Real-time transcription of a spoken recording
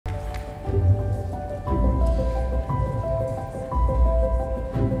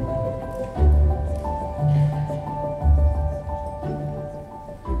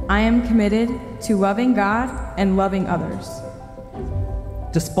I am committed to loving God and loving others.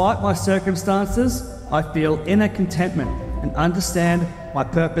 Despite my circumstances, I feel inner contentment and understand my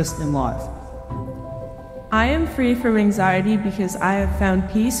purpose in life. I am free from anxiety because I have found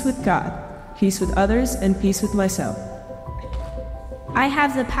peace with God, peace with others, and peace with myself. I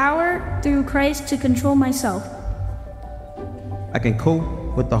have the power through Christ to control myself. I can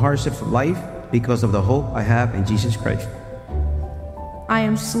cope with the hardships of life because of the hope I have in Jesus Christ. I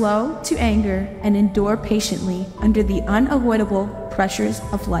am slow to anger and endure patiently under the unavoidable pressures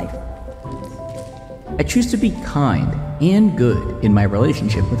of life. I choose to be kind and good in my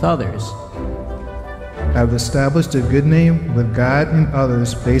relationship with others. I've established a good name with God and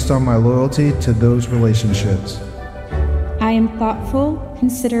others based on my loyalty to those relationships. I am thoughtful,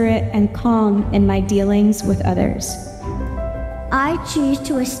 considerate, and calm in my dealings with others. I choose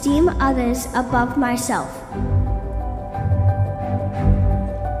to esteem others above myself.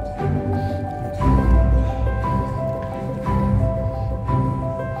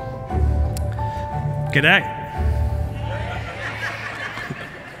 G'day.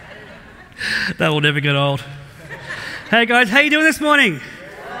 That will never get old. Hey guys, how you doing this morning?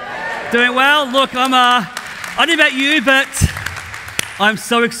 Doing well? Look, I don't know about you, but I'm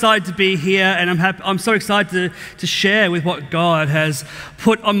so excited to be here, and I'm so excited to share with what God has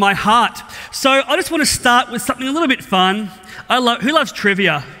put on my heart. So I just want to start with something a little bit fun. Who loves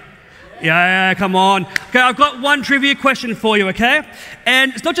trivia? Yeah, come on. Okay, I've got one trivia question for you, okay?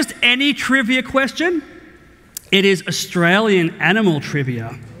 And it's not just any trivia question. It is Australian animal trivia.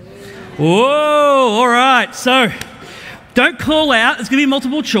 Whoa, all right. So don't call out. There's going to be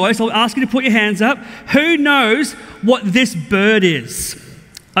multiple choice. I'll ask you to put your hands up. Who knows what this bird is?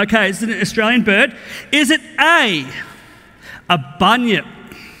 Okay, it's an Australian bird. Is it A, a bunyip?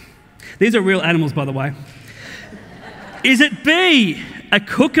 These are real animals, by the way. Is it B, a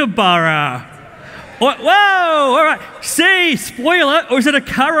kookaburra? Whoa, all right. C, spoiler, or is it a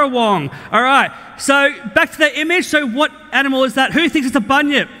currawong? All right, so back to the image. So what animal is that? Who thinks it's a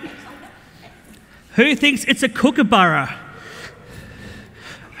bunyip? Who thinks it's a kookaburra?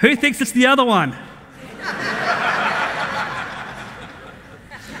 Who thinks it's the other one?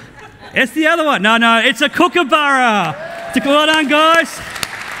 It's the other one. No, it's a kookaburra. Well done, guys.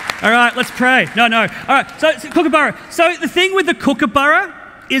 All right, let's pray. No. All right, so it's a kookaburra. So the thing with the kookaburra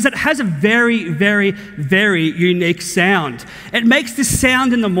is it has a very, very, very unique sound. It makes this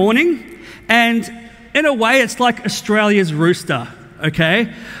sound in the morning, and in a way, it's like Australia's rooster,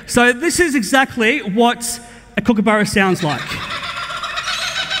 okay? So this is exactly what a kookaburra sounds like.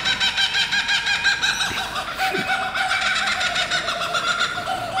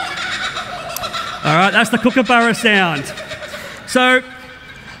 All right, that's the kookaburra sound. So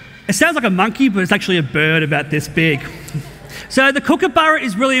it sounds like a monkey, but it's actually a bird about this big. So the kookaburra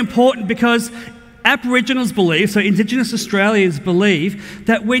is really important because Aboriginals believe, so Indigenous Australians believe,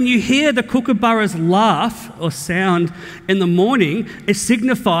 that when you hear the kookaburra's laugh or sound in the morning, it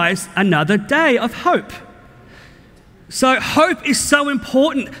signifies another day of hope. So hope is so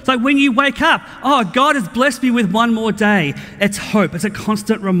important. It's like when you wake up, oh, God has blessed me with one more day. It's hope. It's a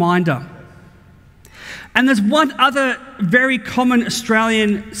constant reminder. And there's one other very common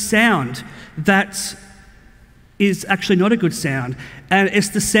Australian sound that is actually not a good sound, and it's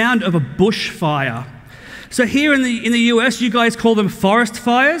the sound of a bushfire. So here in the US, you guys call them forest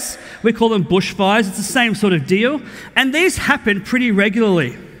fires. We call them bushfires. It's the same sort of deal. And these happen pretty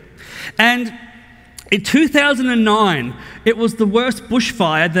regularly. And in 2009, it was the worst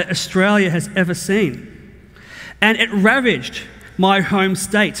bushfire that Australia has ever seen. And it ravaged my home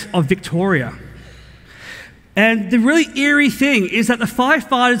state of Victoria. And the really eerie thing is that the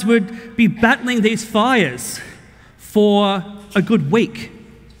firefighters would be battling these fires for a good week.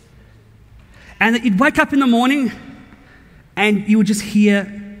 And that you'd wake up in the morning and you would just hear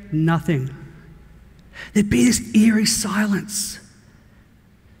nothing. There'd be this eerie silence.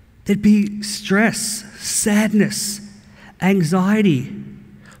 There'd be stress, sadness, anxiety,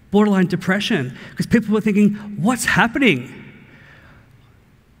 borderline depression, because people were thinking, what's happening?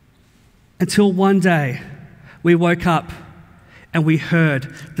 Until one day, we woke up and we heard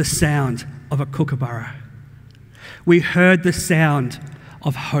the sound of a kookaburra. We heard the sound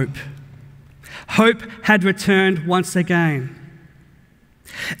of hope. Hope had returned once again.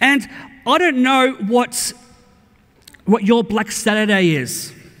 And I don't know what your Black Saturday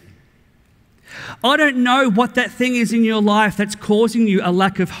is. I don't know what that thing is in your life that's causing you a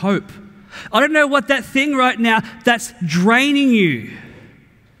lack of hope. I don't know what that thing right now that's draining you.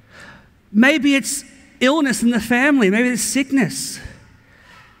 Maybe it's illness in the family. Maybe there's sickness.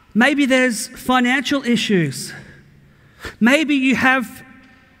 Maybe there's financial issues. Maybe you have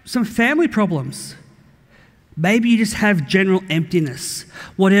some family problems. Maybe you just have general emptiness.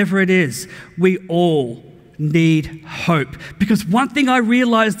 Whatever it is, we all need hope. Because one thing I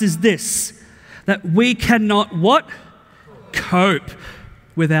realized is this, that we cannot what? Cope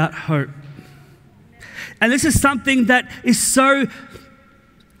without hope. And this is something that is so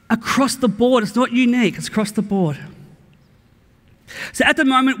across the board. It's not unique, it's across the board. So at the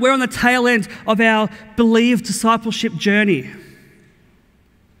moment, we're on the tail end of our Believe discipleship journey.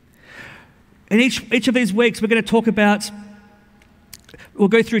 In each of these weeks, we're going to talk about, we'll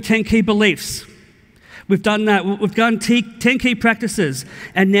go through 10 key beliefs. We've done that. We've done 10 key practices,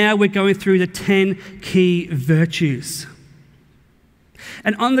 and now we're going through the 10 key virtues.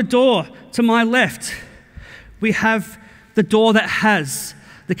 And on the door to my left, we have the door that has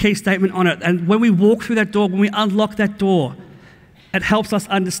the key statement on it. And when we walk through that door, when we unlock that door, it helps us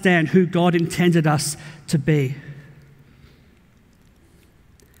understand who God intended us to be.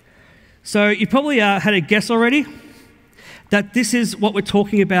 So you probably had a guess already that this is what we're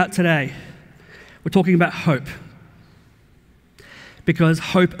talking about today. We're talking about hope, because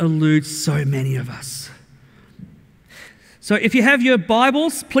hope eludes so many of us. So if you have your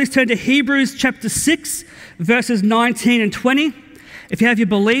Bibles, please turn to Hebrews chapter 6, verses 19 and 20. If you have your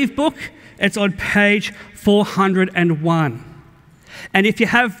Believe book, it's on page 401. And if you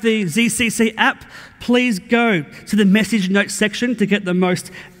have the ZCC app, please go to the message notes section to get the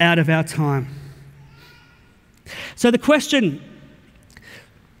most out of our time. So the question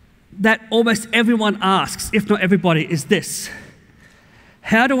that almost everyone asks, if not everybody, is this: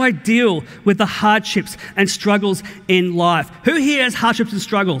 how do I deal with the hardships and struggles in life? Who here has hardships and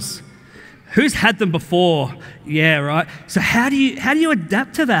struggles? Who's had them before? Yeah, right. So how do you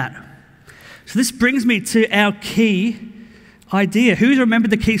adapt to that? So this brings me to our key idea. Who's remembered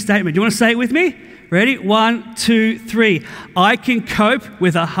the key statement? Do you want to say it with me? Ready? 1, 2, 3. I can cope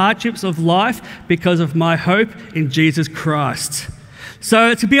with the hardships of life because of my hope in Jesus Christ.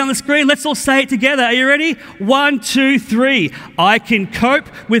 So to be on the screen, let's all say it together. Are you ready? 1, 2, 3. I can cope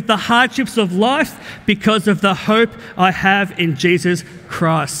with the hardships of life because of the hope I have in Jesus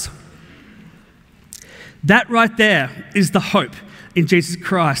Christ. That right there is the hope in Jesus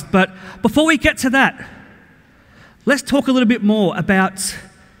Christ. But before we get to that, let's talk a little bit more about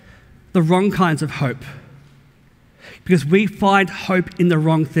the wrong kinds of hope, because we find hope in the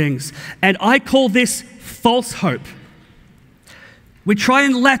wrong things. And I call this false hope. We try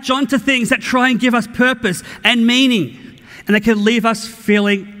and latch on to things that try and give us purpose and meaning, and they can leave us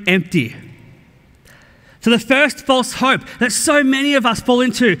feeling empty. So the first false hope that so many of us fall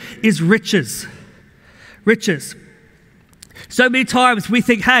into is riches. Riches. So many times we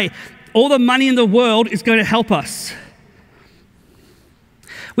think, hey, all the money in the world is going to help us.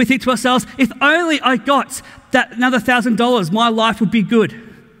 We think to ourselves, if only I got that another $1,000, my life would be good.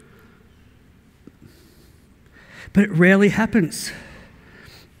 But it rarely happens.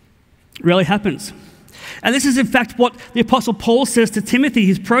 It rarely happens. And this is in fact what the Apostle Paul says to Timothy,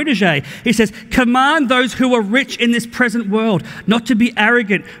 his protege. He says, command those who are rich in this present world not to be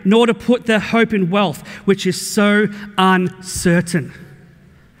arrogant, nor to put their hope in wealth, which is so uncertain.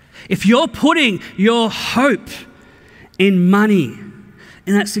 If you're putting your hope in money,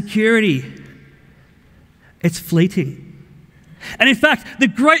 in that security, it's fleeting. And in fact, the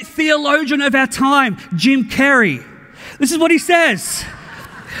great theologian of our time, Jim Carrey, this is what he says.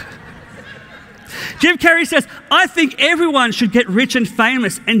 Jim Carrey says, I think everyone should get rich and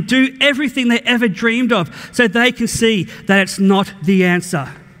famous and do everything they ever dreamed of so they can see that it's not the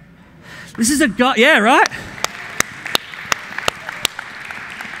answer. This is a guy, yeah, right?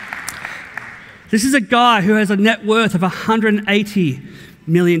 This is a guy who has a net worth of $180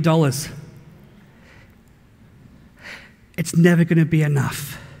 million. It's never going to be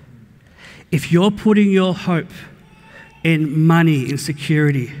enough. If you're putting your hope in money, in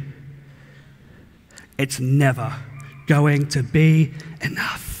security, it's never going to be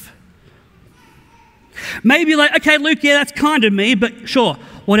enough. Maybe like, okay, Luke, yeah, that's kind of me, but sure,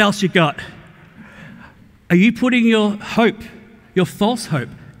 what else you got? Are you putting your hope, your false hope,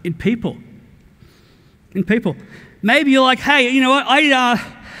 in people? In people. Maybe you're like, hey, you know what?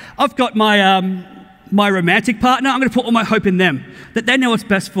 I've got my my romantic partner. I'm going to put all my hope in them, that they know what's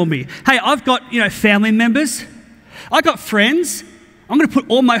best for me. Hey, I've got family members. I've got friends. I'm going to put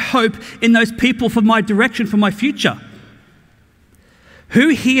all my hope in those people for my direction, for my future. Who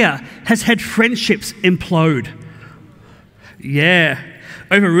here has had friendships implode? Yeah,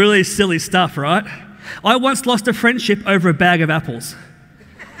 over really silly stuff, right? I once lost a friendship over a bag of apples.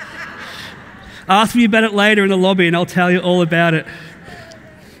 Ask me about it later in the lobby and I'll tell you all about it.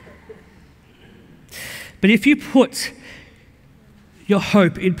 But if you put your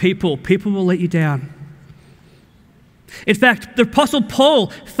hope in people, people will let you down. In fact, the Apostle Paul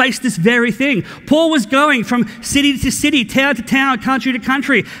faced this very thing. Paul was going from city to city, town to town, country to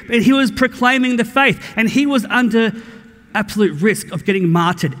country, and he was proclaiming the faith, and he was under absolute risk of getting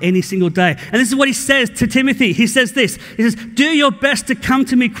martyred any single day. And this is what he says to Timothy. He says this, he says, do your best to come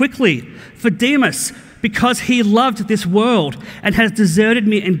to me quickly for Demas, because he loved this world and has deserted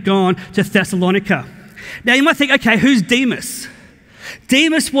me and gone to Thessalonica. Now you might think, okay, who's Demas?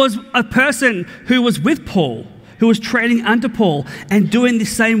 Demas was a person who was with Paul, who was training under Paul and doing the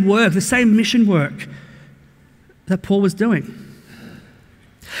same work, the same mission work that Paul was doing.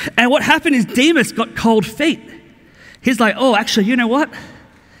 And what happened is Demas got cold feet. He's like, oh, actually, you know what?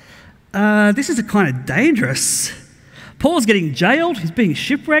 This is kind of dangerous. Paul's getting jailed, he's being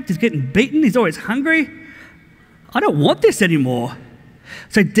shipwrecked, he's getting beaten, he's always hungry. I don't want this anymore.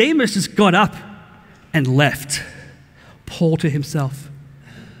 So Demas just got up and left Paul to himself.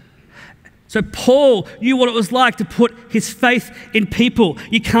 So Paul knew what it was like to put his faith in people.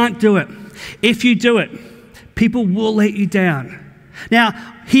 You can't do it. If you do it, people will let you down. Now,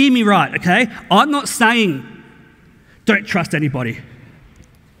 hear me right, okay? I'm not saying don't trust anybody.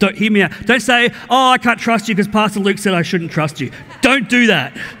 Don't hear me out. Don't say, oh, I can't trust you because Pastor Luke said I shouldn't trust you. Don't do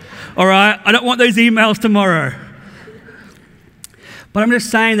that, all right? I don't want those emails tomorrow. But I'm just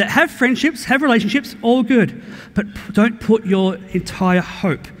saying that have friendships, have relationships, all good. But don't put your entire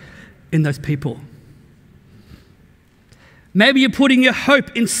hope in those people. Maybe you're putting your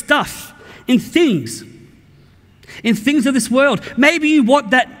hope in stuff, in things of this world. Maybe you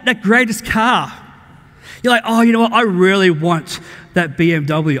want that greatest car. You're like, oh, you know what? I really want that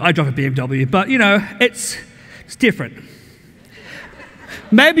BMW. I drive a BMW, but you know, it's different.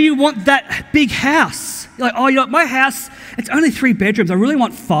 Maybe you want that big house. You're like, oh, you know what? My house, it's only 3 bedrooms. I really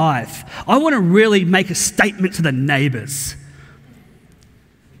want 5. I want to really make a statement to the neighbors.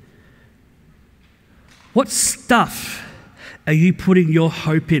 What stuff are you putting your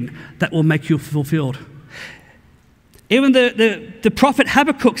hope in that will make you fulfilled? Even the prophet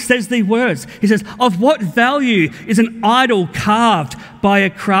Habakkuk says these words. He says, of what value is an idol carved by a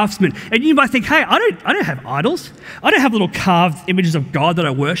craftsman? And you might think, hey, I don't have idols. I don't have little carved images of God that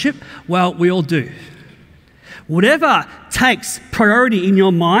I worship. Well, we all do. Whatever takes priority in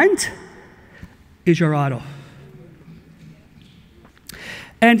your mind is your idol.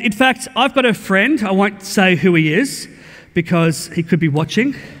 And in fact, I've got a friend, I won't say who he is because he could be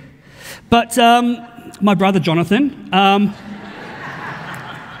watching, but my brother Jonathan.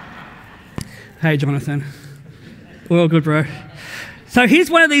 Hey Jonathan, we're all good, bro. So he's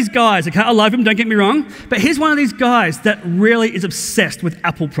one of these guys, okay, I love him, don't get me wrong, but he's one of these guys that really is obsessed with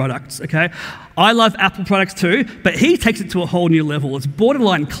Apple products, okay? I love Apple products too, but he takes it to a whole new level. It's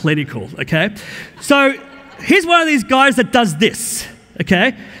borderline clinical, okay? So he's one of these guys that does this.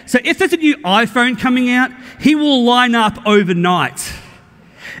 Okay, so if there's a new iPhone coming out, he will line up overnight.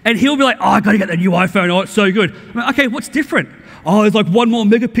 And he'll be like, oh, I got to get the new iPhone. Oh, it's so good. I'm like, okay, what's different? Oh, there's like 1 more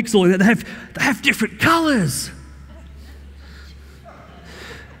megapixel in it. They have different colors.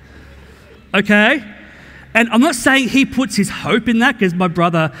 Okay? And I'm not saying he puts his hope in that because my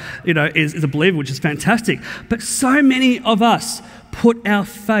brother, you know, is a believer, which is fantastic. But so many of us put our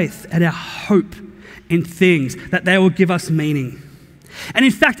faith and our hope in things that they will give us meaning. And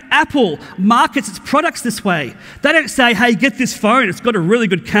in fact, Apple markets its products this way. They don't say, hey, get this phone, it's got a really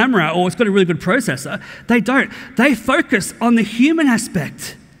good camera or it's got a really good processor. They don't. They focus on the human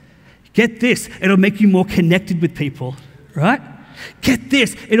aspect. Get this, it'll make you more connected with people, right? Get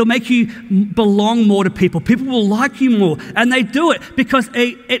this, it'll make you belong more to people. People will like you more. And they do it because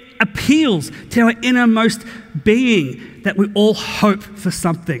it appeals to our innermost being that we all hope for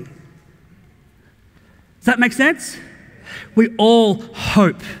something. Does that make sense? We all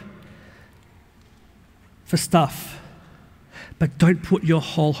hope for stuff, but don't put your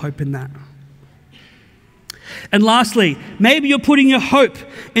whole hope in that. And lastly, maybe you're putting your hope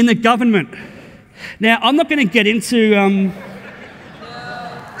in the government. Now, I'm not going to get into...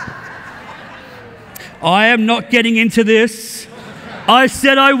 I am not getting into this. I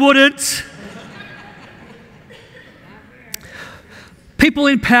said I wouldn't. People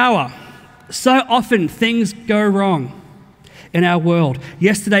in power. So often things go wrong in our world.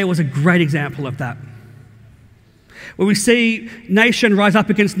 Yesterday was a great example of that. Where we see nation rise up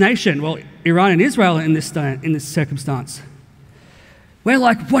against nation. Well, Iran and Israel in this circumstance. We're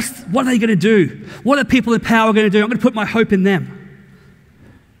like, what are they going to do? What are people in power going to do? I'm going to put my hope in them.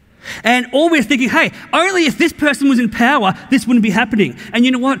 And all we're thinking, hey, only if this person was in power, this wouldn't be happening. And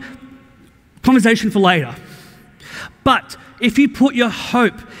you know what? Conversation for later. But if you put your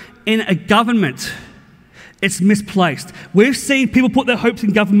hope in a government, It's misplaced. We've seen people put their hopes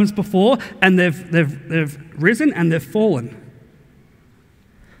in governments before, and they've risen and they've fallen.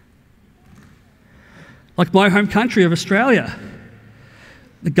 Like my home country of Australia,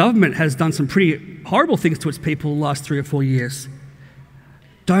 the government has done some pretty horrible things to its people the last 3 or 4 years.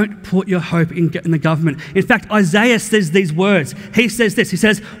 Don't put your hope in the government. In fact, Isaiah says these words. He says this. He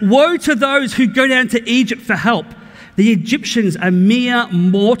says, "Woe to those who go down to Egypt for help. The Egyptians are mere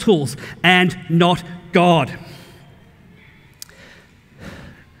mortals and not God."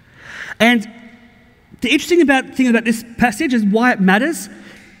 And the interesting thing about this passage is why it matters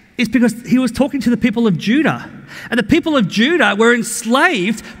is because he was talking to the people of Judah. And the people of Judah were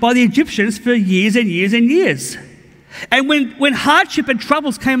enslaved by the Egyptians for years and years and years. And when hardship and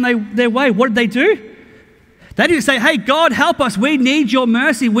troubles came their way, what did they do? They didn't say, "Hey, God, help us. We need your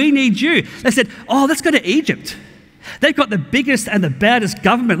mercy. We need you." They said, "Oh, let's go to Egypt. They've got the biggest and the baddest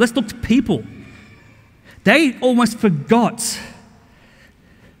government. Let's look to people." They almost forgot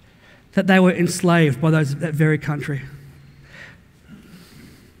that they were enslaved by that very country.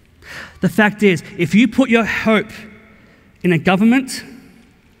 The fact is, if you put your hope in a government,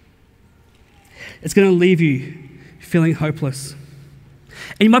 it's going to leave you feeling hopeless.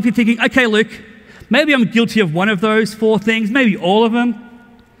 And you might be thinking, okay, Luke, maybe I'm guilty of one of those 4 things, maybe all of them.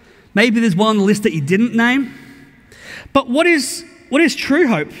 Maybe there's one on the list that you didn't name. But what is true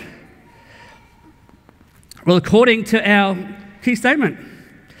hope? Well, according to our key statement,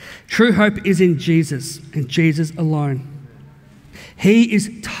 true hope is in Jesus and Jesus alone. He is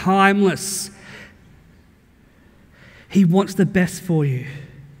timeless. He wants the best for you.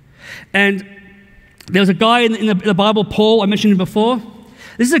 And there was a guy in the Bible, Paul, I mentioned him before.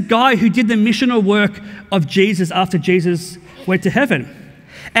 This is a guy who did the missional work of Jesus after Jesus went to heaven.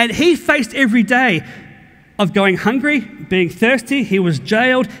 And he faced every day of going hungry, being thirsty. He was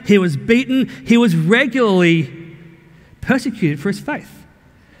jailed. He was beaten. He was regularly persecuted for his faith.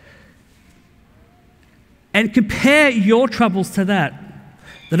 And compare your troubles to that.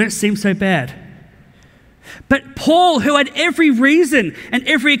 They don't seem so bad. But Paul, who had every reason and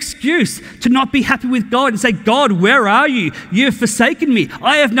every excuse to not be happy with God and say, "God, where are you? You have forsaken me.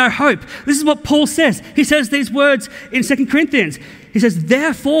 I have no hope." This is what Paul says. He says these words in 2 Corinthians. He says,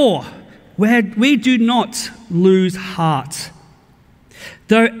 "Therefore, we do not lose heart.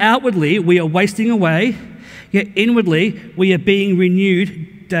 Though outwardly we are wasting away, yet inwardly we are being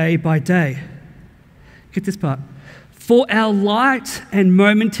renewed day by day." Get this part. "For our light and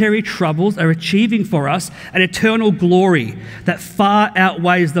momentary troubles are achieving for us an eternal glory that far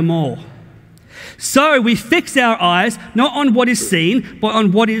outweighs them all. So we fix our eyes not on what is seen, but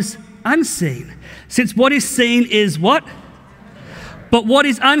on what is unseen. Since what is seen is what? But what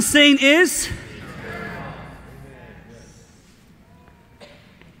is unseen is?"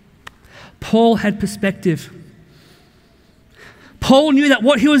 Paul had perspective. Paul knew that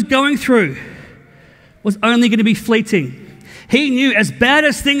what he was going through was only going to be fleeting. He knew as bad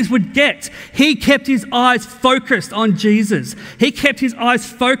as things would get, he kept his eyes focused on Jesus. He kept his eyes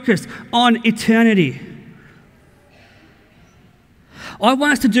focused on eternity. I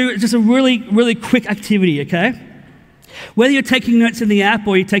want us to do just a really, really quick activity, okay? Whether you're taking notes in the app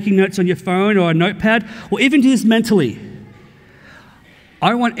or you're taking notes on your phone or a notepad, or even do this mentally,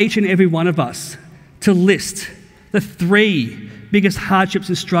 I want each and every one of us to list the 3 biggest hardships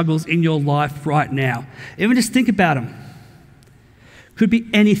and struggles in your life right now. Even just think about them. Could be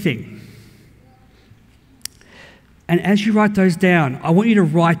anything. And as you write those down, I want you to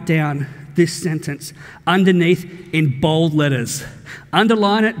write down this sentence underneath in bold letters.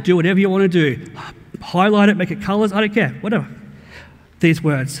 Underline it, do whatever you want to do. Highlight it, make it colours, I don't care, whatever. These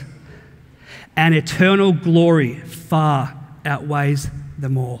words. "An eternal glory far outweighs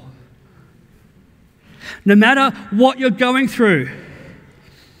them all." No matter what you're going through,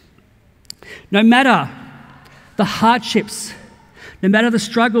 no matter the hardships, no matter the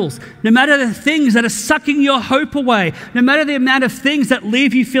struggles, no matter the things that are sucking your hope away, no matter the amount of things that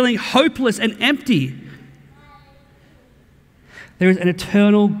leave you feeling hopeless and empty, there is an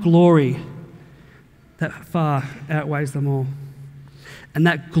eternal glory that far outweighs them all. And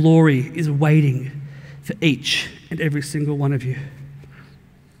that glory is waiting for each and every single one of you.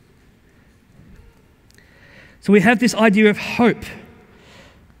 So we have this idea of hope.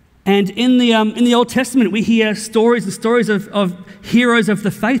 And in the Old Testament, we hear stories and stories of heroes of the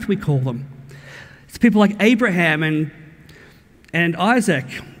faith, we call them. It's people like Abraham and Isaac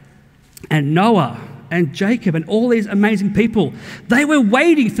and Noah and Jacob and all these amazing people. They were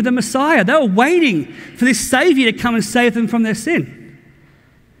waiting for the Messiah. They were waiting for this Savior to come and save them from their sin.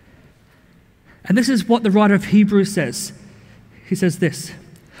 And this is what the writer of Hebrews says. He says this,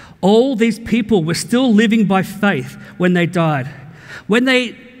 All these people were still living by faith when they died. When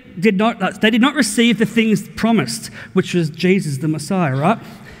they did not receive the things promised, which was Jesus the Messiah, right?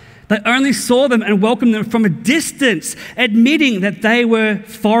 They only saw them and welcomed them from a distance, admitting that they were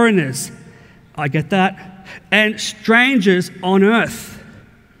foreigners. I get that. And strangers on earth.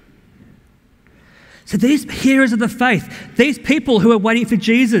 So these heroes of the faith, these people who are waiting for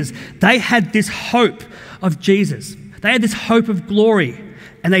Jesus, they had this hope of Jesus. They had this hope of glory,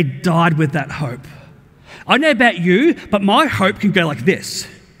 and they died with that hope. I don't know about you, but my hope can go like this,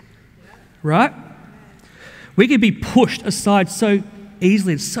 right? We can be pushed aside so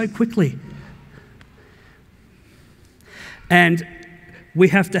easily and so quickly. And we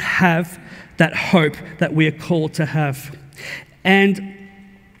have to have that hope that we are called to have. And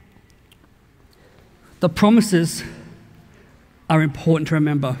the promises are important to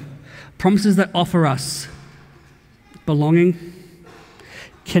remember. Promises that offer us belonging,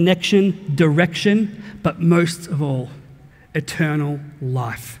 connection, direction, but most of all, eternal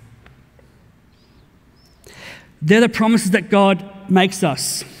life. They're the promises that God makes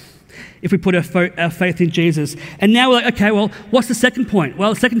us if we put our faith in Jesus. And now we're like, okay, well, what's the second point?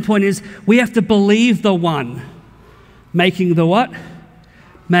 Well, the second point is we have to believe the one making the what?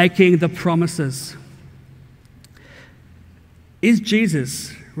 Making the promises. Is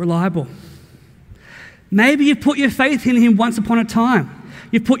Jesus reliable? Maybe you put your faith in him once upon a time.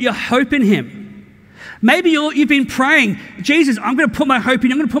 You've put your hope in him. Maybe you've been praying, Jesus, I'm going to put my hope in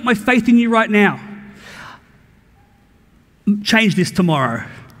you. I'm going to put my faith in you right now. Change this tomorrow,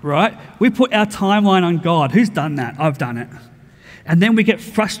 right? We put our timeline on God. Who's done that? I've done it. And then we get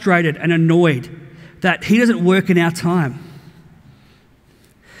frustrated and annoyed that he doesn't work in our time.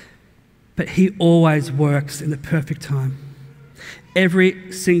 But he always works in the perfect time.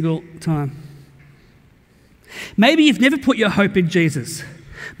 Every single time. Maybe you've never put your hope in Jesus.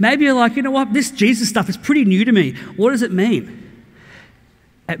 Maybe you're like, you know what, this Jesus stuff is pretty new to me. What does it mean?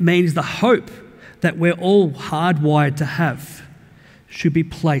 It means the hope that we're all hardwired to have should be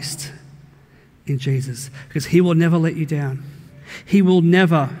placed in Jesus, because he will never let you down. He will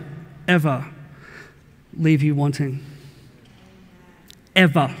never, ever leave you wanting.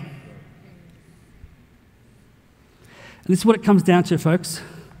 Ever. And this is what it comes down to, folks.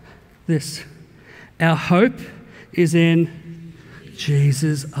 This. Our hope is in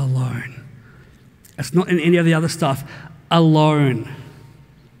Jesus alone. It's not in any of the other stuff. Alone.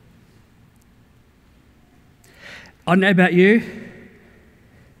 I don't know about you,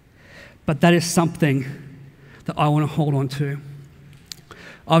 but that is something that I want to hold on to.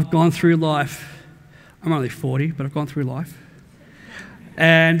 I've gone through life. I'm only 40, but I've gone through life.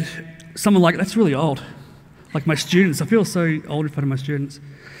 And someone like, that's really old. Like my students, I feel so old in front of my students.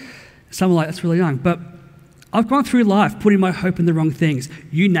 Someone like, that's really young. But I've gone through life putting my hope in the wrong things.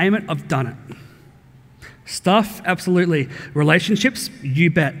 You name it, I've done it. Stuff, absolutely. Relationships, you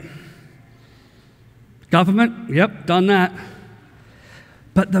bet. Government, yep, done that.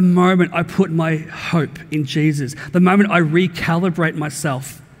 But the moment I put my hope in Jesus, the moment I recalibrate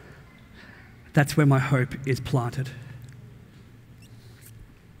myself, that's where my hope is planted.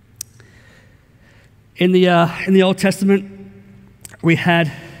 In the Old Testament, we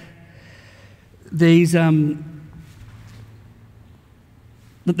had these, the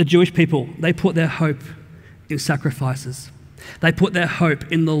Jewish people, they put their hope in sacrifices. They put their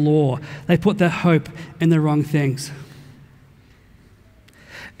hope in the law. They put their hope in the wrong things.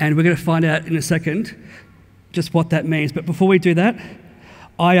 And we're going to find out in a second just what that means. But before we do that,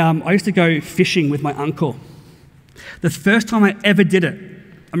 I used to go fishing with my uncle. The first time I ever did it,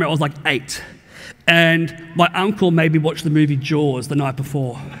 I mean, I was like 8. And my uncle made me watch the movie Jaws the night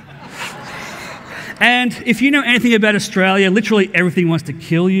before. And if you know anything about Australia, literally everything wants to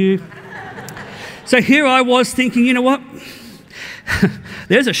kill you. So here I was thinking, you know what?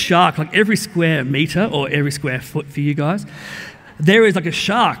 There's a shark, like every square meter or every square foot for you guys. There is like a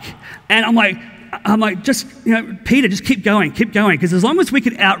shark. And I'm like, just, you know, Peter, just keep going, because as long as we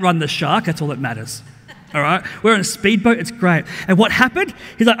can outrun the shark, that's all that matters. All right? We're on a speedboat, it's great. And what happened?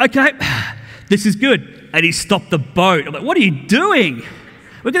 He's like, okay, this is good. And he stopped the boat. I'm like, what are you doing?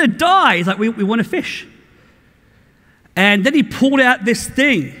 We're going to die. He's like, we want to fish. And then he pulled out this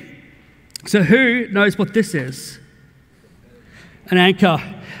thing. So who knows what this is? An anchor.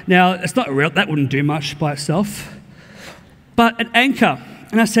 Now, it's not real. That wouldn't do much by itself. But an anchor.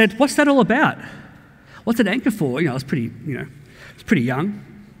 And I said, what's that all about? What's an anchor for? You know, I was pretty young.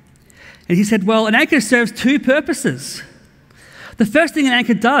 And he said, well, an anchor serves 2 purposes. The first thing an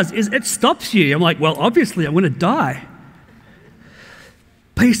anchor does is it stops you. I'm like, well, obviously, I'm going to die.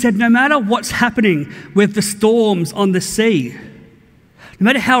 But he said, no matter what's happening with the storms on the sea, no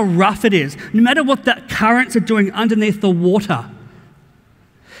matter how rough it is, no matter what the currents are doing underneath the water,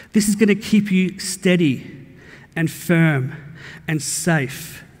 this is going to keep you steady and firm and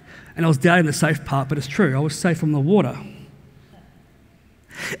safe. And I was doubting the safe part, but it's true. I was safe from the water.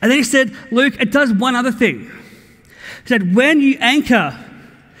 And then he said, Luke, it does one other thing. He said, when you anchor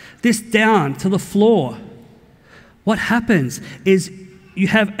this down to the floor, what happens is you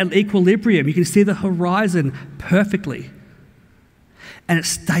have an equilibrium. You can see the horizon perfectly. And it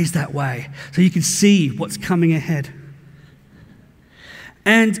stays that way. So you can see what's coming ahead.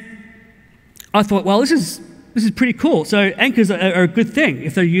 And I thought, well, this is pretty cool. So anchors are a good thing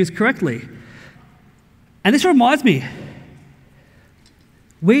if they're used correctly. And this reminds me,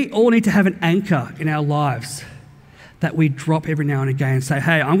 we all need to have an anchor in our lives that we drop every now and again and say,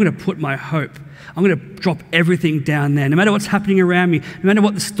 hey, I'm going to put my hope. I'm going to drop everything down there. No matter what's happening around me, no matter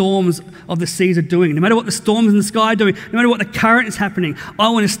what the storms of the seas are doing, no matter what the storms in the sky are doing, no matter what the current is happening, I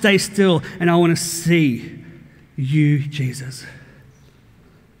want to stay still and I want to see you, Jesus.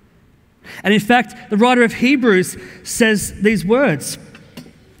 And in fact, the writer of Hebrews says these words.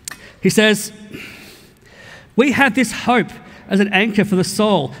 He says, we have this hope as an anchor for the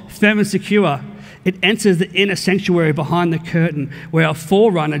soul, firm and secure. It enters the inner sanctuary behind the curtain where our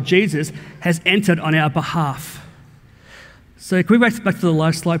forerunner, Jesus, has entered on our behalf. So can we go back to the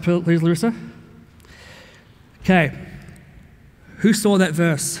last slide, please, Larissa? Okay. Who saw that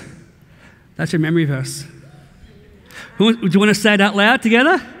verse? That's your memory verse. Do you want to say it out loud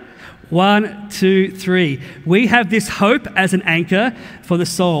together? 1, 2, 3. We have this hope as an anchor for the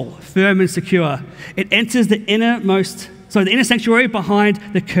soul, firm and secure. It enters the inner sanctuary behind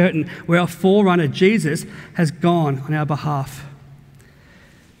the curtain where our forerunner, Jesus, has gone on our behalf.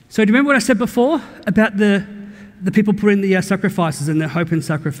 So do you remember what I said before about the people putting the sacrifices and their hope in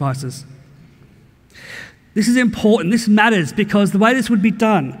sacrifices? This is important. This matters because the way this would be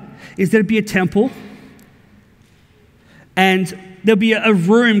done is there'd be a temple and there'll be a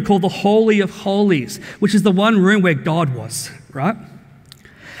room called the Holy of Holies, which is the one room where God was, right?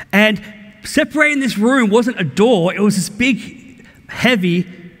 And separating this room wasn't a door, it was this big, heavy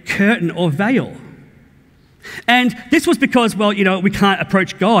curtain or veil. And this was because, well, we can't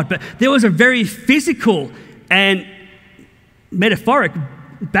approach God, but there was a very physical and metaphoric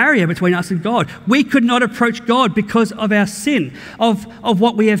barrier between us and God. We could not approach God because of our sin, of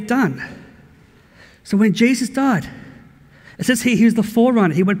what we have done. So when Jesus died, it says he was the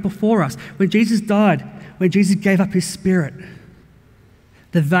forerunner, he went before us. When Jesus died, when Jesus gave up his spirit,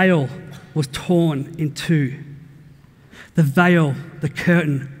 the veil was torn in two. The veil, the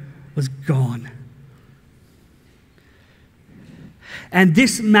curtain, was gone. And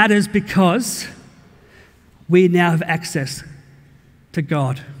this matters because we now have access to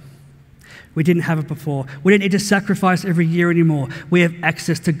God. We didn't have it before. We didn't need to sacrifice every year anymore. We have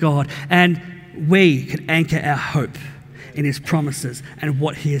access to God, and we can anchor our hope in his promises and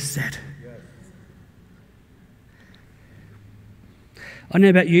what he has said. I don't know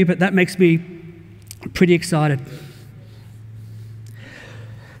about you, but that makes me pretty excited.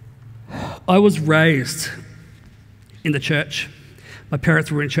 I was raised in the church. My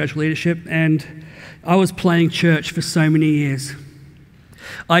parents were in church leadership, and I was playing church for so many years.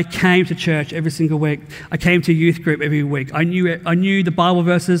 I came to church every single week. I came to youth group every week. I knew the Bible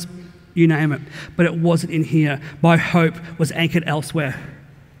verses, you name it, but it wasn't in here. My hope was anchored elsewhere.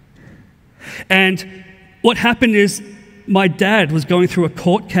 And what happened is my dad was going through a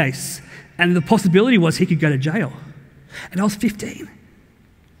court case, and the possibility was he could go to jail. And I was 15.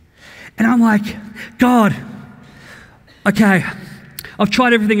 And I'm like, God, okay, I've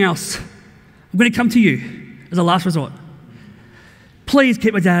tried everything else. I'm going to come to you as a last resort. Please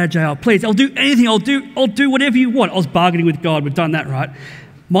keep my dad out of jail. Please, I'll do anything. I'll do whatever you want. I was bargaining with God. We've done that, right?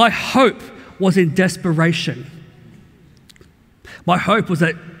 My hope was in desperation. My hope was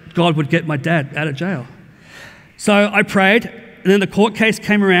that God would get my dad out of jail. So I prayed, and then the court case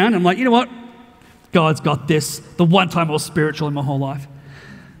came around. I'm like, you know what? God's got this. The one time I was spiritual in my whole life.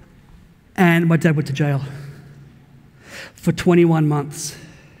 And my dad went to jail for 21 months.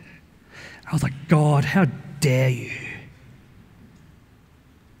 I was like, God, how dare you?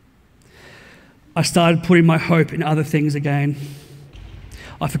 I started putting my hope in other things again.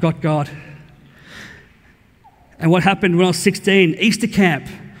 I forgot God. And what happened when I was 16, Easter camp,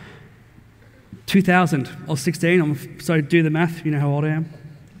 2000, I was 16, so do the math, you know how old I am.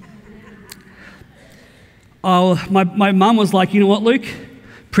 My mum was like, you know what, Luke?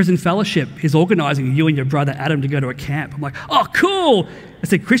 Prison Fellowship is organising you and your brother Adam to go to a camp. I'm like, oh, cool.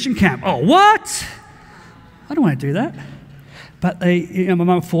 It's a Christian camp. Oh, what? I don't want to do that. But my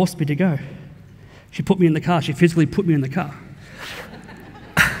mum forced me to go. She put me in the car. She physically put me in the car.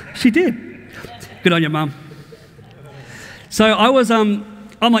 She did. Good on your mum. So I was, I'm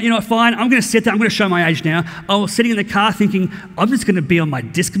like, you know what, fine, I'm going to sit there, I'm going to show my age now. I was sitting in the car thinking, I'm just going to be on my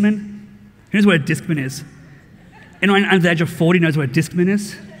Discman. Who knows what a Discman is? Anyone under the age of 40 knows what a Discman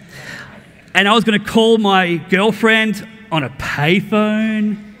is? And I was going to call my girlfriend on a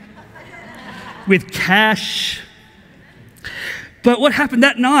payphone with cash. But what happened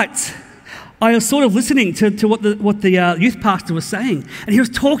that night, I was sort of listening to what the youth pastor was saying, and he was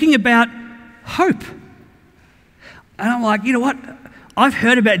talking about hope. And I'm like, you know what? I've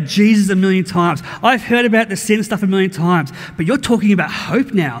heard about Jesus a million times. I've heard about the sin stuff a million times, but you're talking about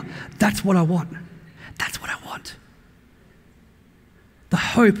hope now. That's what I want. That's what I want. The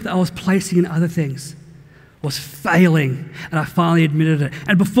hope that I was placing in other things was failing, and I finally admitted it.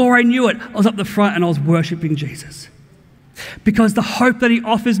 And before I knew it, I was up the front and I was worshiping Jesus. Because the hope that he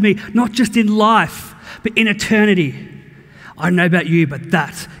offers me, not just in life, but in eternity. I don't know about you, but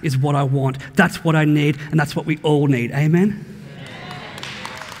that is what I want. That's what I need, and that's what we all need. Amen?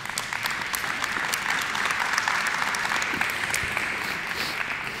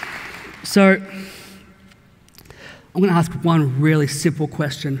 So, I'm going to ask one really simple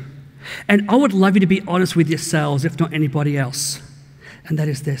question. And I would love you to be honest with yourselves, if not anybody else. And that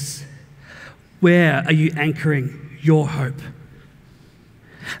is this. Where are you anchoring your hope?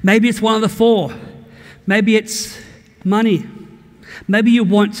 Maybe it's one of the four. Maybe it's money. Maybe you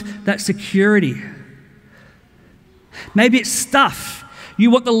want that security. Maybe it's stuff.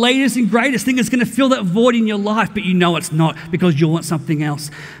 You want the latest and greatest thing that's going to fill that void in your life, but you know it's not because you want something else.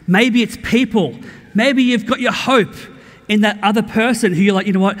 Maybe it's people. Maybe you've got your hope in that other person who you're like,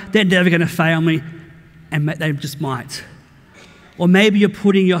 you know what, they're never going to fail me, and they just might. Or maybe you're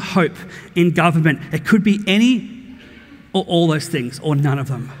putting your hope in government. It could be any or all those things, or none of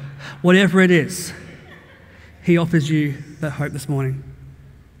them. Whatever it is, he offers you that hope this morning.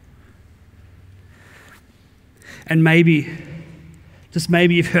 And maybe, just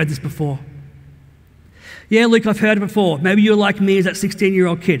maybe you've heard this before. Yeah, Luke, I've heard it before. Maybe you're like me as that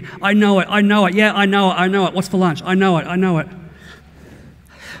 16-year-old kid. I know it. Yeah, I know it. What's for lunch? I know it.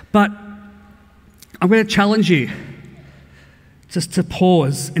 But I'm going to challenge you just to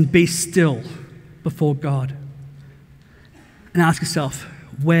pause and be still before God. And ask yourself,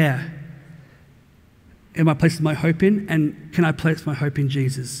 where am I placing my hope in? And can I place my hope in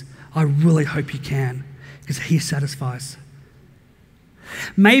Jesus? I really hope you can, because he satisfies.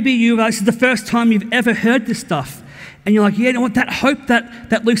 Maybe this is the first time you've ever heard this stuff, and you're like, yeah, you know what, that hope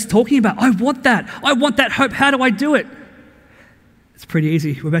that Luke's talking about, I want that hope. How do I do it? It's pretty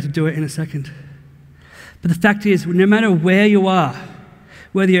easy. We're about to do it in a second. But the fact is, no matter where you are,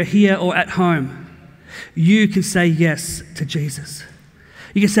 whether you're here or at home, you can say yes to Jesus.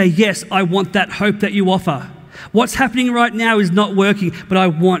 You can say, yes, I want that hope that you offer. What's happening right now is not working, but I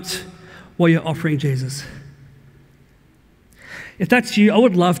want what you're offering, Jesus. If that's you, I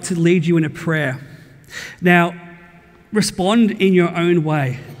would love to lead you in a prayer. Now, respond in your own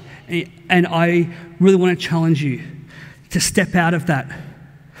way. And I really want to challenge you to step out of that.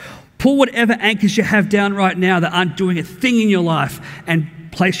 Pull whatever anchors you have down right now that aren't doing a thing in your life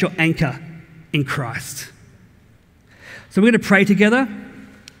and place your anchor in Christ. So we're going to pray together,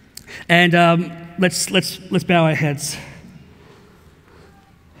 and let's bow our heads.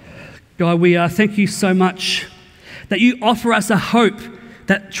 God, we thank you so much that you offer us a hope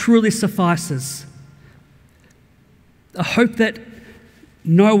that truly suffices, a hope that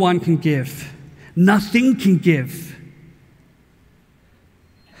no one can give, nothing can give.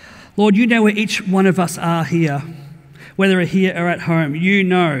 Lord, you know where each one of us are here, whether we're here or at home. You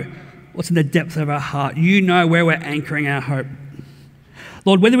know what's in the depths of our heart. You know where we're anchoring our hope.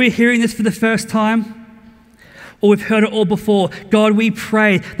 Lord, whether we're hearing this for the first time or we've heard it all before, God, we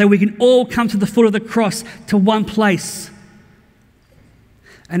pray that we can all come to the foot of the cross, to one place,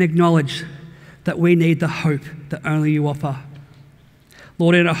 and acknowledge that we need the hope that only you offer.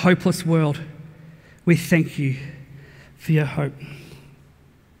 Lord, in a hopeless world, we thank you for your hope.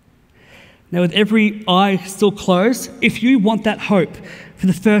 Now, with every eye still closed, if you want that hope for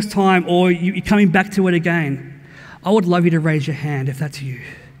the first time, or you're coming back to it again, I would love you to raise your hand if that's you.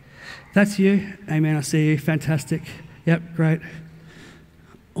 If that's you, amen, I see you, fantastic. Yep, great,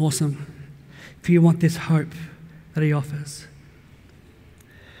 awesome. If you want this hope that he offers.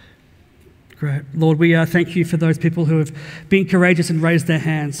 Great. Lord, we thank you for those people who have been courageous and raised their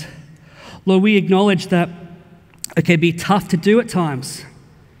hands. Lord, we acknowledge that it can be tough to do at times.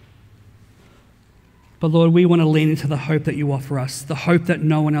 But Lord, we want to lean into the hope that you offer us, the hope that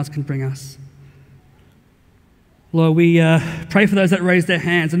no one else can bring us. Lord, we pray for those that raised their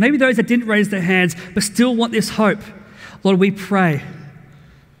hands, and maybe those that didn't raise their hands but still want this hope. Lord, we pray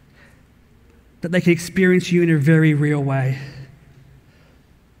that they can experience you in a very real way.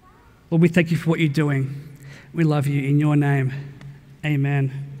 Lord, we thank you for what you're doing. We love you in your name.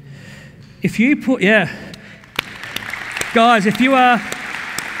 Amen. If you put, guys, if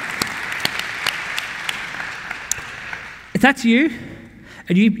that's you,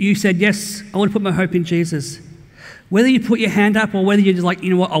 and you said, yes, I want to put my hope in Jesus, whether you put your hand up or whether you're just like,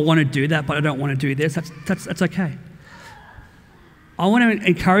 you know what, I want to do that, but I don't want to do this, that's okay. I want to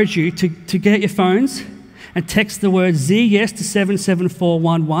encourage you to get out your phones and text the word ZYES to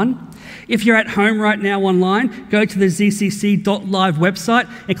 77411. If you're at home right now online, go to the zcc.live website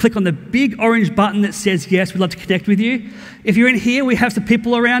and click on the big orange button that says yes, we'd love to connect with you. If you're in here, we have some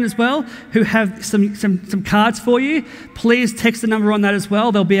people around as well who have some cards for you. Please text the number on that as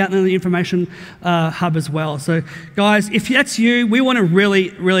well. They'll be out in the information hub as well. So guys, if that's you, we want to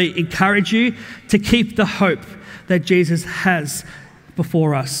really, really encourage you to keep the hope that Jesus has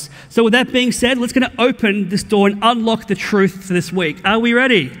before us. So with that being said, let's going to open this door and unlock the truth for this week. Are we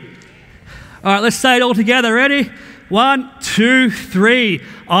ready? All right, let's say it all together. Ready? 1, 2, 3.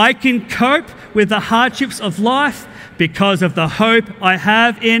 I can cope with the hardships of life because of the hope I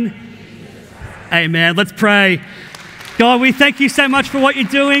have in... Amen. Let's pray. God, we thank you so much for what you're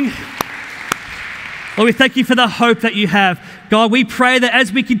doing. Lord, we thank you for the hope that you have. God, we pray that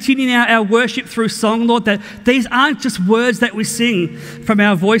as we continue now our worship through song, Lord, that these aren't just words that we sing from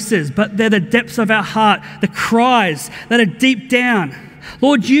our voices, but they're the depths of our heart, the cries that are deep down.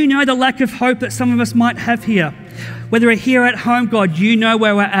 Lord, you know the lack of hope that some of us might have here. Whether we're here at home, God, you know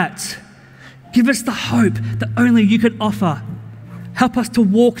where we're at. Give us the hope that only you could offer. Help us to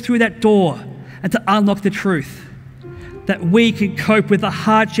walk through that door and to unlock the truth, that we can cope with the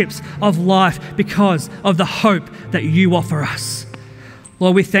hardships of life because of the hope that you offer us.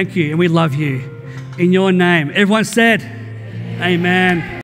 Lord, we thank you and we love you. In your name, everyone said, amen.